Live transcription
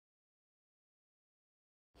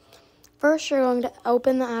First, you're going to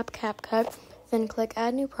open the app CapCut, then click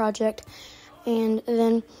Add New Project, and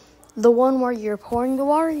then the one where you're pouring the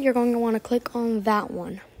water, you're going to want to click on that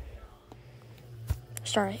one.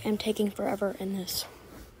 Sorry, I'm taking forever in this.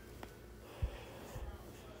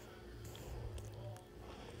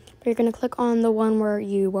 But you're going to click on the one where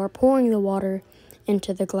you are pouring the water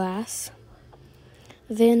into the glass.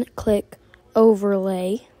 Then click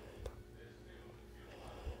Overlay.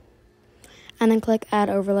 And then click Add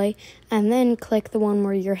Overlay, and then click the one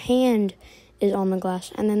where your hand is on the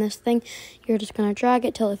glass. And then this thing, you're just going to drag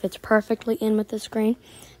it till it fits perfectly in with the screen.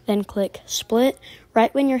 Then click Split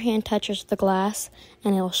right when your hand touches the glass,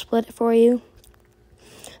 and it will split it for you.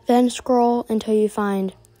 Then scroll until you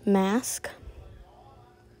find Mask.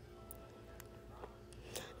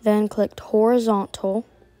 Then click Horizontal.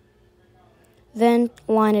 Then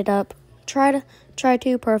line it up. Try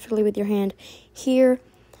to perfectly with your hand. Here,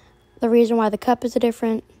 the reason why the cup is a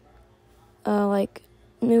different,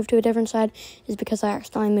 move to a different side is because I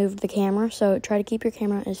accidentally moved the camera. So try to keep your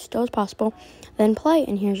camera as still as possible. Then play,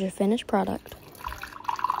 and here's your finished product.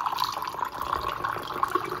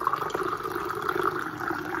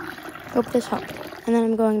 Hope this helped. And then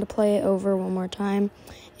I'm going to play it over one more time.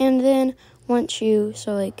 And then once you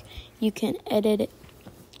can edit it,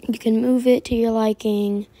 you can move it to your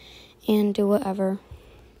liking and do whatever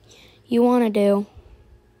you want to do.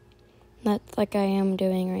 That's like I am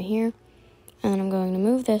doing right here. And then I'm going to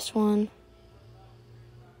move this one.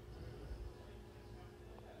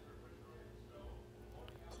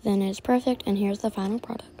 Then it's perfect, and here's the final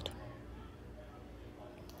product.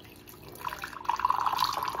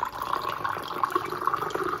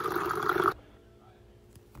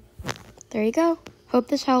 There you go. Hope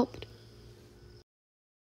this helped.